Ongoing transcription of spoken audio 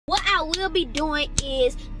I will be doing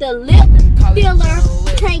is the lip filler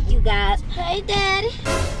prank, you guys. Hey, Daddy.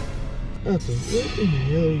 Ethel, what the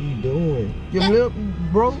hell are you doing? Your lip,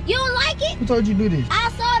 bro? You don't like it? Who told you to do this? I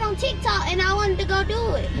saw it on TikTok and I wanted to go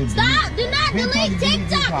do it. Stop! Do not delete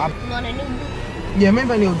TikTok! You want a new boot? Yeah,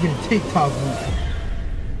 maybe I need to get a TikTok boot.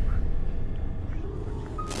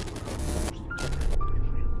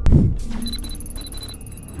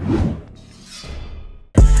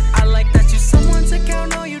 I like that you someone to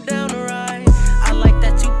count on you down the ride. I like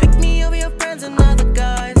that you pick me over your friends and other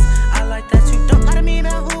guys. I like that you don't lie to me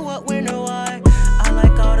about who, what, when, or why. I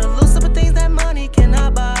like all the little simple things that money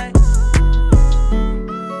cannot buy.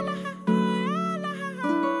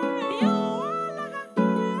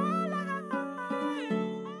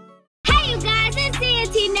 Hey, you guys, it's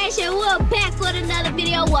TNT Nation. We're back with another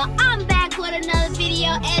video. Well, I'm back with another video.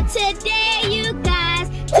 And today, you guys,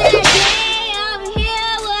 I'm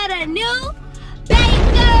here with a new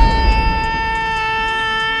baker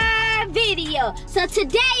video. So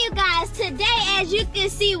today, you guys, as you can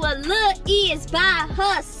see, what Lil E is by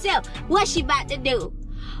herself. What she about to do?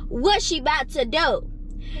 What she about to do?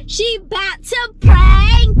 She about to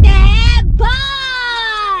prank that boy.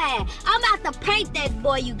 I'm about to prank that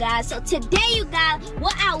boy, you guys. So today, you guys,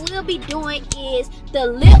 what I will be doing is the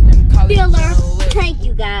lip filler prank,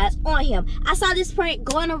 you guys, on him. I saw this prank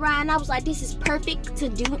going around. I was like, this is perfect to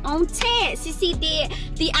do on Ted. Sissy did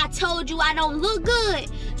the I told you I don't look good.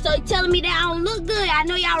 So he telling me that I don't look good. I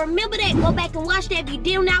know y'all remember that. Go back and watch that if you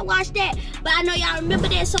did not watch that. But I know y'all remember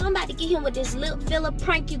that. So I'm about to get him with this lip filler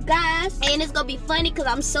prank, you guys. And it's gonna be funny because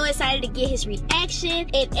I'm so excited to get his reaction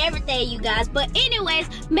and everything, you guys. But anyways,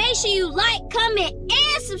 make sure you like, comment,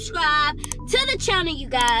 and subscribe to the channel, you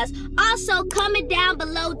guys. Also, comment down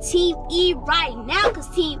below Team E right now because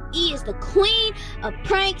Team E is the queen of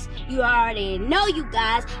pranks. You already know, you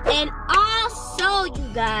guys. And also,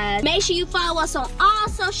 you guys, make sure you follow us on all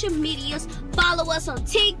social medias. Follow us on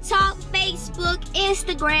TikTok, Facebook,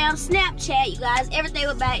 Instagram, Snapchat, you guys. Everything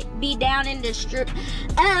will be down in the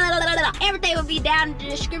everything will be down in the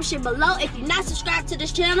description below. If you're not subscribed to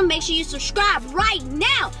this channel, make sure you subscribe right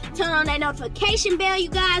now. Turn on that notification bell, you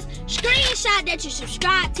guys. Screenshot that you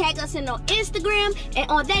subscribe, tag us in on Instagram. And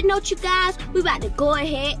on that note, you guys, we about to go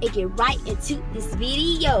ahead and get right into this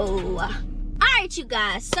video. Alright, you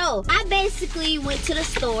guys, so I basically went to the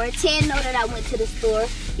store. Ted know that I went to the store.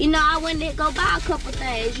 You know, I went to go buy a couple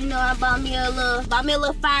things. You know, I bought me a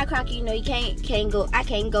little firecracker. You know, I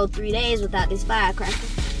can't go 3 days without this firecracker.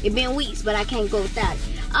 It's been weeks, but I can't go without it.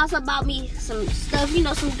 Also bought me some stuff, you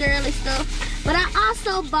know, some girly stuff. But I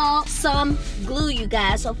also bought some glue, you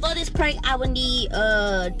guys. So for this prank, I would need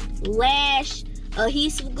lash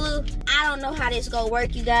adhesive glue. I don't know how this gonna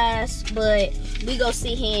work, you guys, but we gonna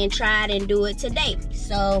sit here and try it and do it today.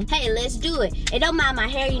 So hey, let's do it. And don't mind my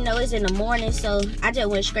hair, you know, it's in the morning, so I just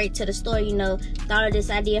went straight to the store, you know, thought of this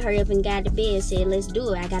idea, hurry up and got to bed, said let's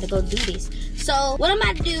do it. I gotta go do this. So what I'm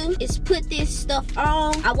about to do is put this stuff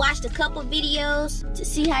on. I watched a couple videos to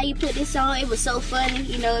see how you put this on. It was so funny,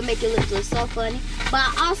 you know, it make it look so funny. But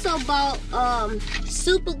I also bought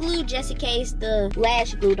super glue just in case the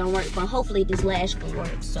lash glue don't work, but hopefully this lash glue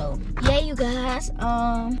works. So yeah, you guys,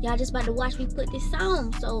 y'all just about to watch me put this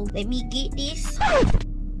on, so let me get this.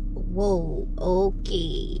 Whoa,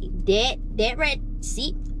 okay, that right,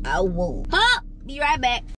 see, whoa, huh, be right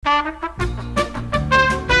back.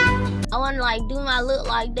 I want to like do my look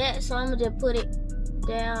like that, so I'm gonna just put it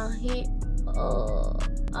down here.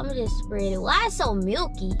 I'm gonna just spread it. Why it's so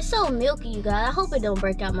milky? It's so milky, you guys. I hope it don't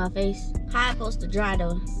break out my face. How it's supposed to dry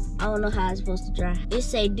though? I don't know how it's supposed to dry. It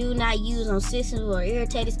say do not use on sensitive or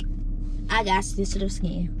irritated skin. I got sensitive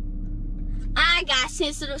skin. I got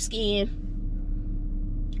sensitive skin.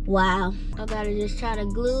 Wow. I gotta just try to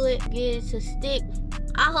glue it, get it to stick.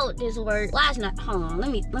 I hope this works. Why it's not? Hold on.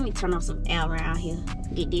 Let me turn on some air around here.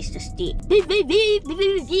 Get this to stick.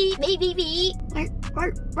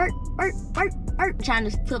 Work. Trying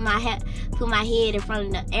to put my head in front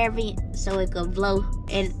of the air vent so it could blow,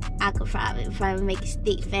 and I could probably make it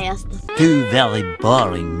stick faster. 2 very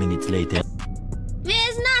boring minutes later. Man,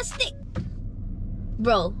 it's not stick.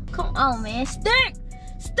 Bro, come on, man. Stick.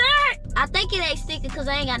 I think it ain't sticking because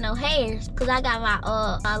I ain't got no hairs. Because I got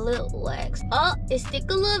my lip wax. Oh, it stick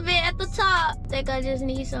a little bit at the top. Think I just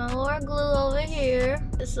need some more glue over here.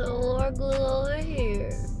 Some more glue over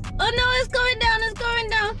here. Oh no, it's coming down. It's coming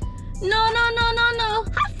down. No.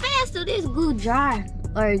 How fast do this glue dry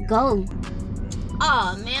or go?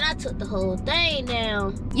 Oh man, I took the whole thing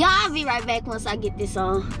down. Y'all, I'll be right back once I get this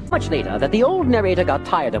on. Much later that the old narrator got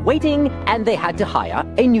tired of waiting and they had to hire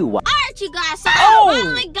a new one. Alright, you guys, so I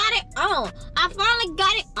finally got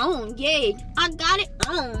it on. Yeah, I got it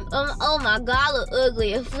on. Oh my God, I look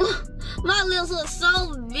ugly. My lips look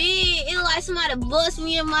so big. It like somebody bust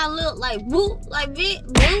me in my lip, like boop, like big,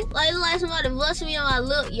 boop. Like it's like somebody bust me in my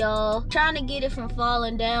lip, y'all. Trying to get it from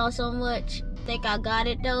falling down so much. Think I got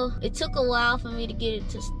it though. It took a while for me to get it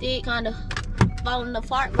to stick. Kind of falling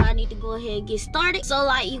apart, but I need to go ahead and get started. So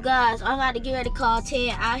like you guys, I'm about to get ready to call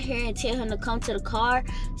Ted out here and tell him to come to the car.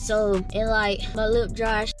 So, and like my lip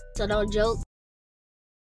dry, so don't joke.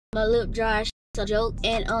 My lip dry, so joke.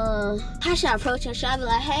 And how should I approach him? Should I be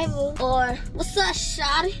like, hey boo? Or what's up,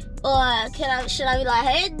 shawty? Or should I be like,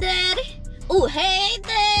 hey daddy? Ooh, hey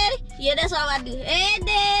daddy. Yeah, that's what I'm about to do. Hey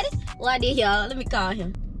daddy. What I did, y'all? Let me call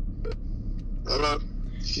him. Hello?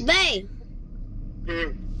 Babe.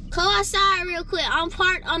 Come outside real quick. I'm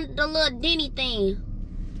parked on the little Denny thing.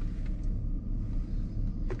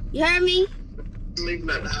 You heard me? I'm leaving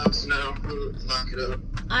at the house now. I'm gonna lock it up.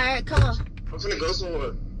 Alright, come on. I'm finna go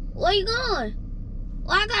somewhere. Where you going?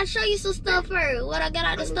 Well, I gotta show you some stuff first. What I got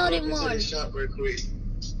out the store this morning. I'm gonna go to the shop real quick.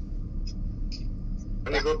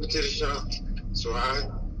 I'm gonna go up to the shop. So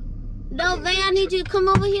No, babe, I need you to come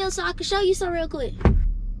over here so I can show you some real quick.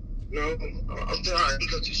 No, I'm trying to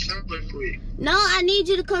go to the shop real quick. No, I need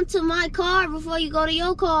you to come to my car before you go to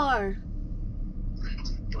your car.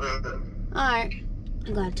 Alright.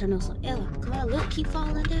 I gotta turn on some Ella. Come on, look, keep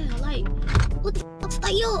falling down. Like, what the fuck?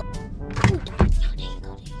 Stay up. Ooh, there you go, there you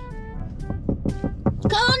go.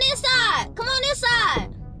 Come on this side. Come on this side.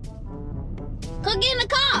 Come get in the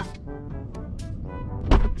car.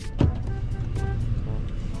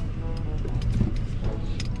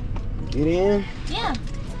 Get in? Yeah.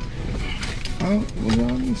 Oh, what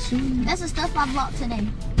y'all need to see? That's the stuff I bought today.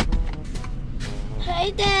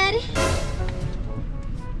 Hey, Daddy.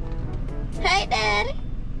 Hey, Daddy.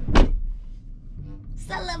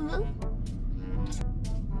 Salamu.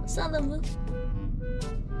 Salamu.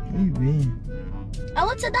 Where you been? I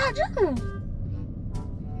went to Dollar General.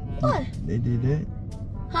 What? They did that?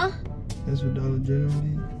 Huh? That's what Dollar General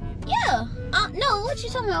did? Yeah. No, what you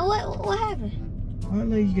talking about? What happened? Why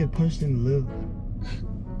like you get punched in the lip?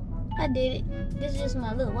 I did it. This is just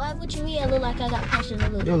my lip. Why? What you mean I look like I got punched in the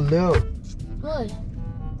lip? Your lip. What?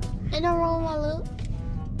 Ain't nothing wrong with my lip.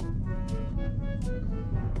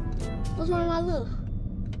 What's wrong with my lip?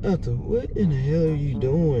 Ethel, what in the hell are you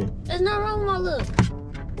doing? There's nothing wrong with my lip.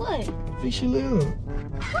 What? Fix your lip.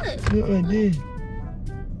 What? Look like this.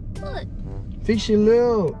 What? Fix your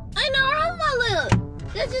lip. Ain't nothing wrong with my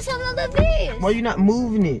lip. That's just how my lip is. Why you not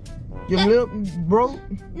moving it? Your lip broke?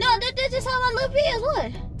 No, that's just how my lip is.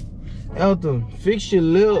 What? Ethel, fix your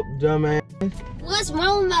lip, dumbass. What's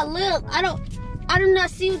wrong with my lip? I do not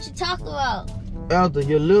see what you're talking about. Ethel,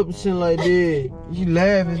 your lip sitting like this. You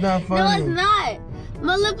laugh, it's not funny. No, it's not.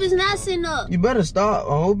 My lip is not sitting up. You better stop. I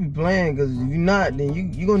hope you playing, because if you're not, then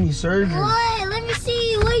you gonna need surgery. What? Let me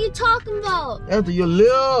see. What are you talking about? Ethel, your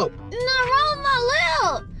lip. Nothing wrong with my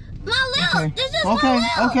lip. My lip. Okay. It's just my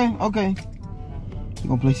lip. Okay. You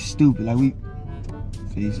gonna play stupid like we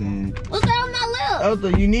face ass. What's wrong with my lip?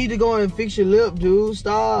 Ethel, you need to go and fix your lip, dude.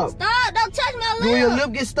 Stop. Stop. Don't touch my lip. When your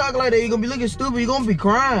lip gets stuck like that, you're gonna be looking stupid. You're gonna be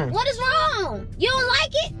crying. What is wrong? You don't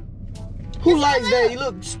like it? Who likes that? You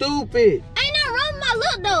look stupid. Ain't nothing wrong with my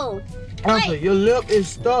lip though. Ethel, your lip is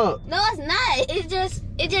stuck. No, it's not.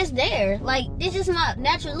 It's just there. Like, this is my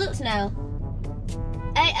natural lips now.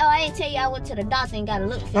 I ain't tell you I went to the doctor and got a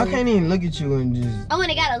lip filler. I can't even look at you and just... I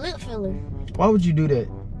went and got a lip filler. Why would you do that?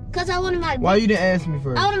 Cause I wanted my... Why you didn't ask me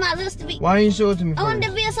first? I wanted my lips to be... Why you didn't show it to me first? I wanted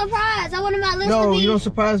to be a surprise. I wanted my lips to be... No, you don't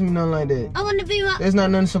surprise me nothing like that. I wanted to be my... There's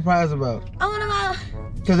not nothing to surprise about. I wanted my...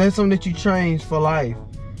 Cause that's something that you train for life.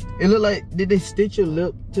 It looked like... Did they stitch your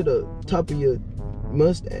lip to the top of your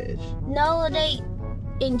mustache? No, they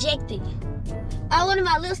injected. I wanted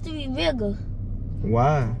my lips to be bigger.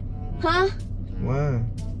 Why? Huh? Why?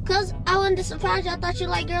 Cause I wanted to surprise you. I thought you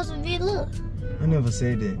like girls with big lips. I never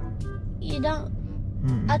said that. You don't?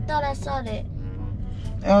 I thought I saw that.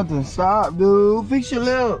 Ethel, stop, dude. Fix your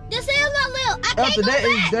lip. This is my lip. I can't Ethel, go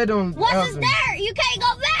back. that don't... Once Ethel. it's there, you can't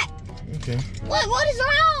go back. Okay. What is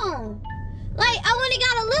wrong? Like, I went and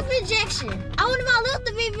got a lip injection. I wanted my lip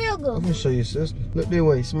to be bigger. I'm gonna show your sister. Look that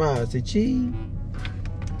way. Smile. Say cheese.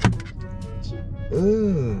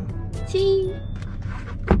 Ugh. Cheese.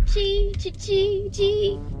 Cheese. Cheese.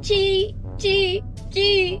 Cheese. Cheese. Cheese.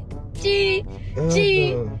 Cheese. Cheese.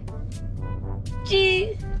 Cheese.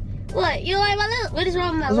 Cheese. What? You don't like my lip? What is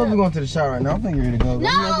wrong with my Let's hope lip? we're going to the shower right now. I'm thinking you're ready to go.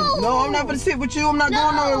 No! I'm not gonna sit with you. I'm not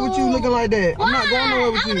going nowhere with you looking like that. Why? I'm not going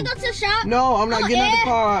nowhere with I you. want to go to the shop. No, I'm not getting out the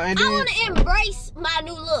car. And then, I want to embrace my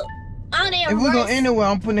new look. I want to embrace. if we go anywhere,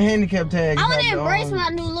 I'm putting a handicap tag. I want to embrace my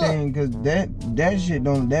new look. Because that shit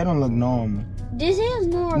don't look normal. This is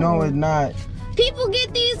normal. No, it's not. People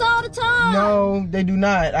get these all the time. No, they do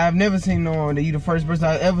not. I've never seen no one. You the first person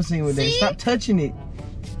I've ever seen with that. See? Stop touching it.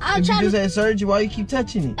 I'm If you trying just to. had surgery, why you keep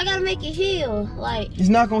touching it? I gotta make it heal. Like, It's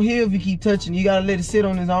not gonna heal if you keep touching it. You gotta let it sit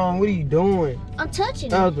on its own. What are you doing? I'm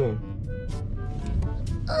touching it. Ethel.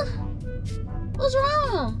 What's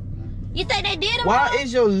wrong? You think they did it Why wrong?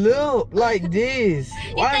 is your lip like this?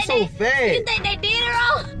 Why it's so You fat? think they did it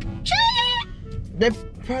wrong? They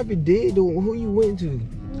probably did. Who you went to?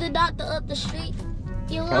 The doctor up the street.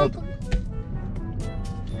 You Oh. welcome.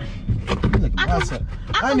 Look at myself.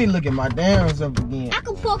 I need to look at my damn self again. I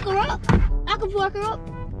can fuck her up.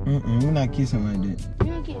 We're not kissing like that.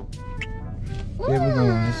 You don't care. There we go.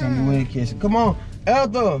 That's some way to kiss. Come on,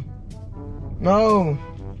 Ethel. No.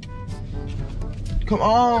 Come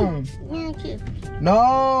on. You don't care.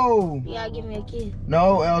 No. You gotta give me a kiss.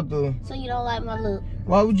 No, Ethel. So you don't like my look.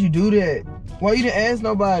 Why would you do that? Why you didn't ask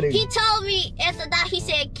nobody? He told me at the doc, he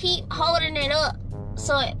said keep holding it up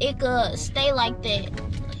so it could stay like that.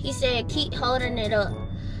 He said keep holding it up.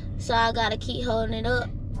 So I gotta keep holding it up.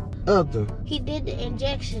 Ethel. He did the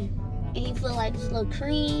injection and he put like this little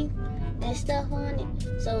cream and stuff on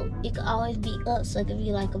it. So it could always be up so it could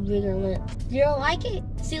be like a bigger lip. You don't like it?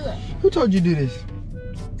 See look. Who told you to do this?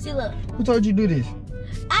 See look. Who told you to do this?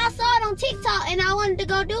 I saw it on TikTok and I wanted to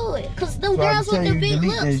go do it. Cause them So I girls can with tell the you big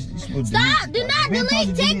delete lips. this. You supposed to Stop! delete Do not I've been told delete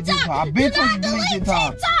you to TikTok! I've Do been told you not to delete delete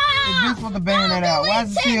TikTok. TikTok! You've been supposed to ban Don't that out. Why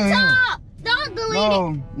is it still here? TikTok! Don't delete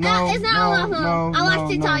it. No, It's not on my phone. no, I watch no,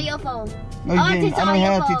 TikTok no. on your phone. No, I you watch didn't. TikTok I on don't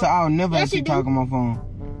your have phone. TikTok. I'll never have Yes, you TikTok do. on my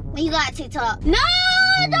phone. You got TikTok. No!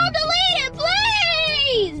 Don't delete it,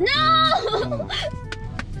 please! No!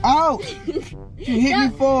 Oh! You hit me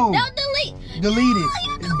full. Don't delete. Delete it.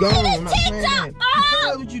 You It's deleted gone. I'm not playing TikTok. that.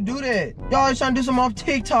 Why would you do that? Y'all always trying to do something off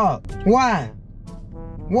TikTok. Why?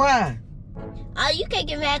 Why? You can't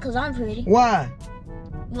get mad because I'm pretty. Why?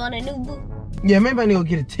 You want a new boo? Yeah, maybe I need to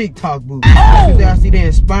get a TikTok booth. I see they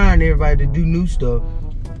inspiring everybody to do new stuff.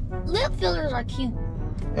 Lip fillers are cute.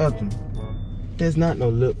 Ethel, there's not no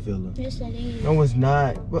lip filler. Yes, that is. No, it's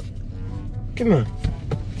not. But come here.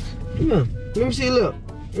 Come here. Let me see a lip.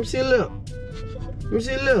 Let me see a lip. Let me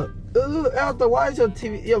see a lip. Ooh, Ethel, why is your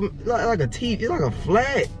TV like a TV? It's like a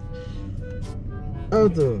flat.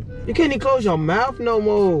 Ethel, you can't even close your mouth no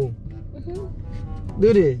more.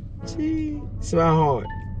 Do this. See? Smile hard.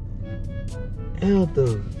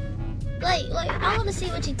 Ethel. Like, I want to see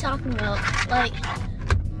what you're talking about. Like,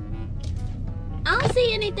 I don't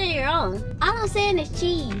see anything wrong. All I'm saying is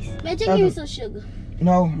cheese. Man, just give me some sugar.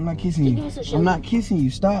 No, I'm not kissing Give you. me some sugar. I'm not kissing you.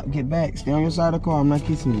 Stop. Get back. Stay on your side of the car. I'm not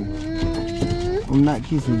kissing you. I'm not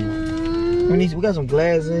kissing you. We got some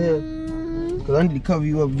glass in here. Cause I need to cover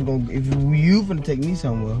you up if you finna take me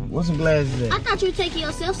somewhere. What's some glasses at? I thought you were taking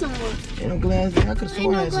yourself somewhere. Ain't no glasses. I could've Ain't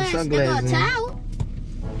sworn I no had some glass. They got sunglasses a in here. towel.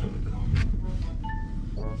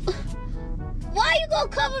 Why you gonna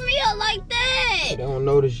cover me up like that? They don't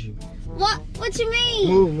notice you. What you mean?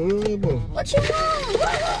 Move. What you want?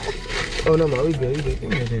 What? Oh no, we good. Give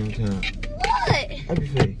me that damn time. What? Happy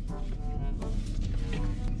face.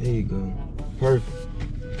 There you go. Perfect.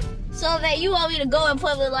 So, man, you want me to go in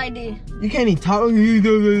public like this? You can't even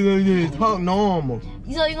talk. Talk normal.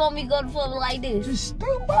 So you want me to go to public like this? Just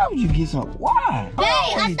stupid. Why would you get something? Why? Babe,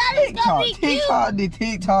 I thought it was gonna be cute.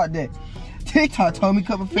 TikTok that. TikTok told me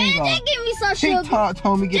cut my Man, finger they off. give me some sugar. TikTok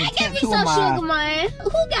told me They get a give me tattoo some on my sugar, eye. man.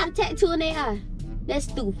 Who got a tattoo in their eye? That's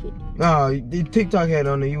stupid. No, the TikTok had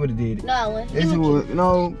on there. You would have did it. No, I wouldn't. Yes, you would.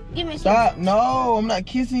 No. Give me some. Stop. No, I'm not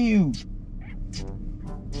kissing you.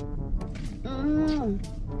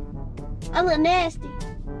 I look nasty.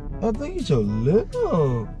 I think it's your lip.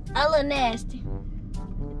 I look nasty.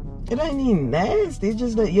 It ain't even nasty. It's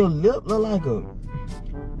just that your lip look like a...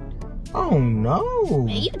 Oh no.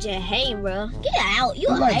 Man, you just hate, bro. Get out. You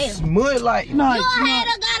a like hater. smut, like You a hater,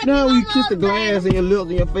 gotta no, be you my kiss the mother, glass and your lips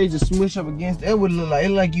and your face just smush up against it. It would look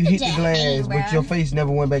like you hit the just glass, hate, but bro. your face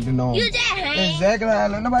never went back to normal. You just hate. Exactly how I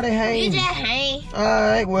look. Nobody You hates. just hate.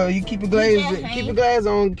 Alright, well you keep your glass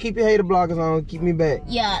on, keep your hater blockers on, keep me back.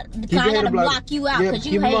 Yeah, Keep your I gotta hater block you out Yeah, because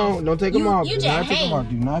you keep hate. them on. Don't take them off. You Do just not take them hate. off.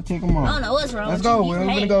 Do not take them off. I don't know what's wrong Let's with go. you. We're You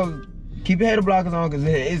gonna hate. go. Keep your hater blockers on because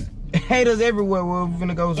it's haters everywhere. We're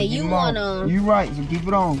gonna go. So Hey, keep you them want on. You right. So keep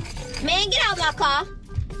it on. Man, get out my car.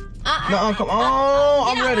 No, come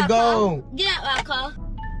on. Get I'm out ready my to go. car. Get out my car.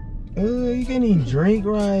 You can't even drink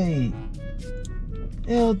right.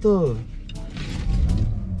 Ethel.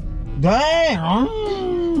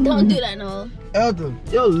 Dang. Don't do that, no. Ethel,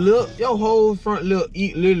 your whole front lip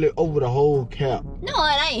eat literally over the whole cap. No,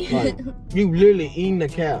 it ain't. Like, you literally eating the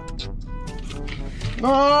cap.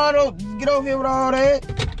 No, don't get over here with all that.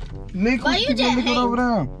 Liquid, But you keep your just liquid hate. over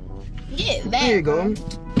there. Get back. There you go.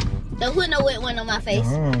 Don't put no wet one on my face.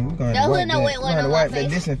 Don't put no wet one on my face.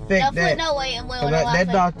 Disinfect Don't put no wet one on my face. That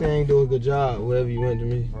doctor ain't doing a good job, whatever you went to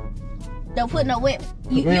me. Don't put no wet.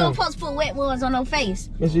 You don't supposed to put wet ones on no face.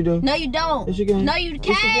 Yes, you do. No, you don't. Yes, you can. No, you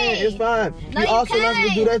can't. Yes, you can. It's fine. No, you also not supposed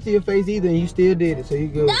to do that to your face either, and you still did it, so you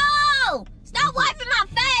good. No! Stop wiping my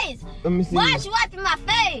face. Let me see. Why is you wiping my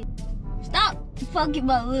face? Stop fucking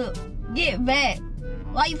my lip. Get back.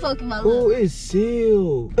 Why you fucking my lip? Oh, it's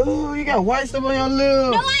sealed. Oh, you got white stuff on your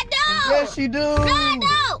lip. No, I don't. Yes, you do. No, I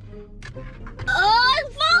don't. Oh,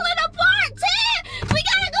 it's falling apart, Ted. We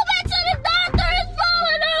gotta go back to the doctor. It's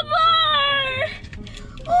falling apart.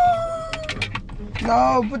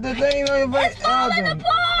 No, put the thing on your face. It's falling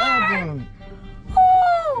apart.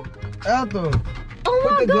 Ethel. Oh my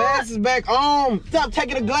Put the God. glasses back on. Stop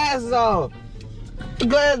taking the glasses off. The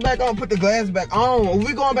glass back on. Put the glasses back on. If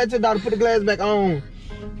we going back to the doctor, put the glasses back on.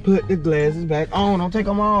 Put the glasses back on. Don't take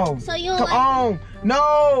them off. So you don't Come on.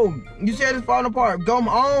 No. You said it's falling apart. Go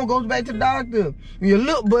on. Go back to the doctor. When your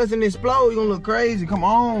lip bust and explode, you're going to look crazy. Come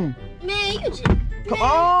on. Man, you just... Come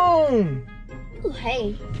on. You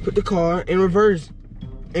hate. Put the car in reverse.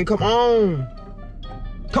 And come on.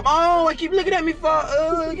 Come on. I keep looking at me for...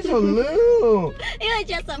 you're so little. You ain't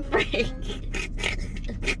just a freak.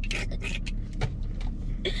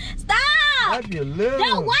 Stop. Wipe your lip.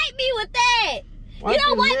 Don't wipe me with that. Wipe You don't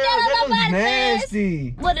your wipe lip. that on looks nobody's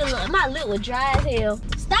nasty. face. What it look? My lip was dry as hell.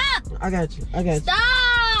 Stop. I got you. I got you. Stop.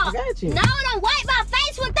 I got you. No, don't wipe my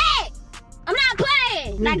face with that. I'm not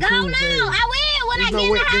playing. Now go clean now. face. I will when I get in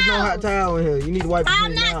the There's no hot house. towel in here. You need to wipe your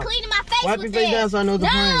I'm face not down. cleaning my face Wipe with your face that. down so I know it's a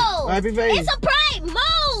prank. No. Wipe your face. It's a prank.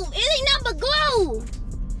 Move. It ain't number glue.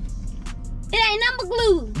 It ain't number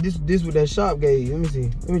glue. This what that shop gave you. Let me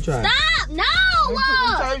see. Let me try. Stop. No.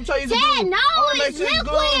 Let me try you some Ted, glue. no, I wanna make it's sure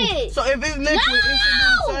glue. liquid. So if it's liquid, it should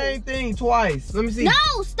do the same thing twice. Let me see. No,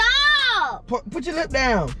 stop. Put your lip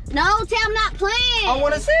down. No, Ted, I'm not playing. I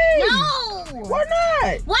want to see. No. Why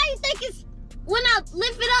not? Why you think it's when I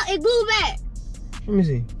lift it up, it glue back? Let me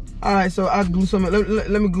see. All right, so I glue something.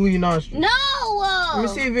 Let me glue your nostril. No. Let me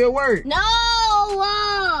see if it'll work. No.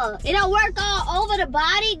 It don't work all over the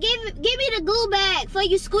body. Give me the glue back before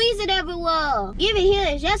you squeeze it everywhere. Give it here.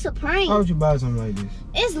 It's just a prank. Why would you buy something like this?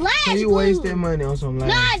 It's lash So you glue. wasted money on some lash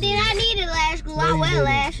No, I glue. didn't. I needed lash glue. No, I you wear didn't.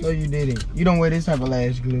 lashes. No, you didn't. You don't wear this type of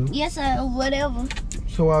lash glue. Yes, sir. Whatever.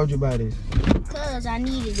 So why would you buy this? Cause I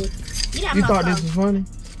needed it. Get out You my thought car. this was funny?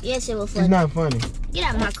 Yes, it was funny. It's not funny. Get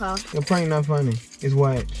out my car. Your prank not funny. It's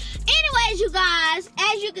whack. Anyways, you guys,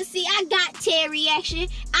 as you can see, I got Ted reaction.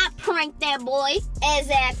 I pranked that boy.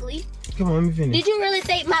 Exactly. Come on, let me finish. Did you really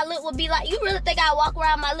think my lip would be like? You really think I walk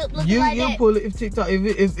around my lip looking like You that? pull it if TikTok if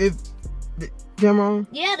the camera on.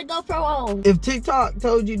 Yeah, the GoPro on. If TikTok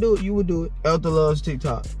told you do it, you would do it. Ethel loves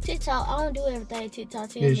TikTok. TikTok, I don't do everything TikTok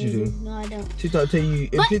tells Yes, me you to do. No, I don't. TikTok tell you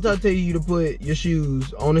if But- TikTok tell you to put your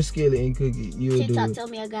shoes on a skillet and cook it, you would do TikTok it. told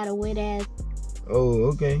me I got a wet ass. Oh,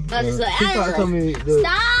 okay. I was like- TikTok told me to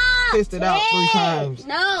Stop! test it out 3 Ted. times.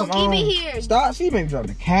 No, Come keep on. it here. Stop. She made me drop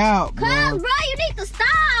the couch, Cuz, bro. bro, you need to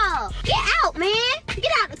stop. Get out, man.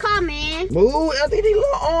 Get out the car, man. Ooh, I think these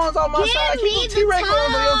little arms on my Give side. me Keep the the T-Rex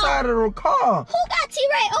arms on your top. side of the car. Who got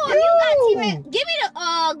T-Ray on? You got T-Ray. Give me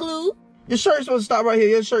the glue. Your shirt's supposed to stop right here.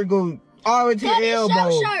 Your shirt goes all the way to That your is your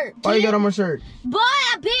elbow. shirt, Why you Ted. got on my shirt? Boy,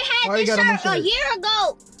 I been Why had you this got on my shirt a shirt? year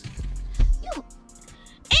ago.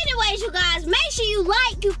 Anyways, you guys, make sure you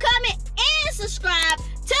like, you comment, and subscribe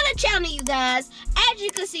to the channel, you guys. As you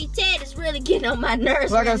can see, Ted is really getting on my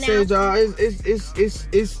nerves Like right I said, now. y'all,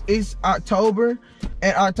 it's October,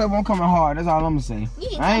 and October I'm coming hard. That's all I'm gonna say. You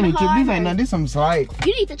ain't I ain't coming even hard, this ain't man. nothing. This some slight.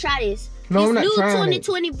 You need to try this. No, This I'm not new trying it.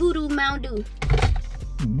 2020 Voodoo Mountain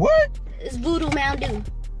Dew. What? It's Voodoo Mountain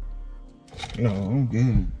Dew. No, I'm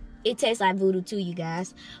good. It tastes like voodoo too, you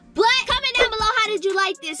guys. But comment down below, how did you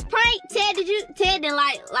like this prank? Ted didn't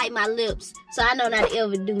like my lips, so I know not to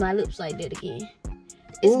ever do my lips like that again.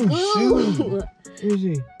 It's Oh, glue. shoot. Let me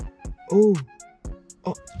see. Oh.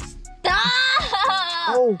 Oh. Stop!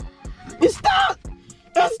 Oh. It's stuck.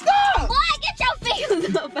 It's stuck. Boy, get your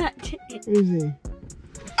fingers up out there. Let me see.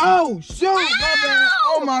 Oh, shoot. My bad.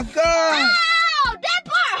 Oh, my God. Ow! That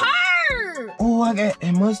part hurt! Oh, I got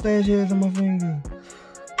mustache hairs on my finger.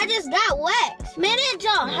 I just got wax. Man, that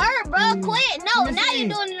junk hurt, bro. Quit. No, Let me now see. you're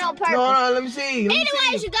doing it on purpose. No, let me see. Let me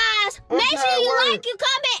Anyways, see. you guys, I'm make trying sure to you work. like, you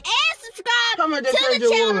comment, and subscribe How much that to the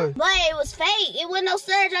surgery channel. was? But it was fake. It wasn't no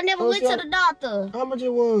surgery. I never Oh, went so- to the doctor. How much it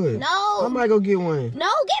was? No. I might go get one. No,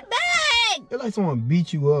 get back. It's like someone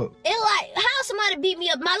beat you up. It like, how somebody beat me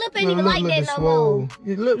up? My lip ain't Your even lip like looking that no swole. more.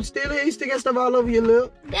 Your lip still here. You still got stuff all over your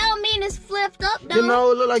lip. That don't mean it's flipped up, though. Your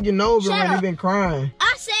nose look like your nose been Shut running. up. You been crying.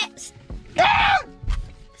 I said, stop!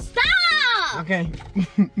 Stop! Okay. Dang!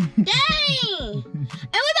 And we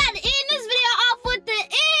about to end this video off with the E.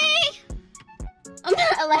 I'm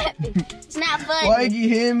not laughing. It's not funny. Why you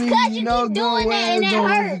hear me? Cause you keep doing that and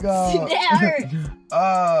that hurts. That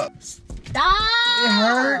hurts. Stop. It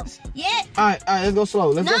hurts. Yeah. Alright, let's go slow.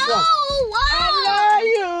 Let's go slow. No, why? I love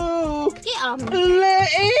you. Get off me.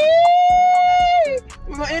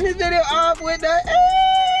 We're gonna end this video off with the E.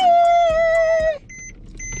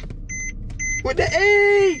 With the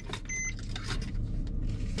E.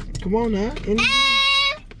 Come on now.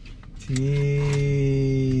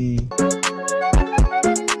 T.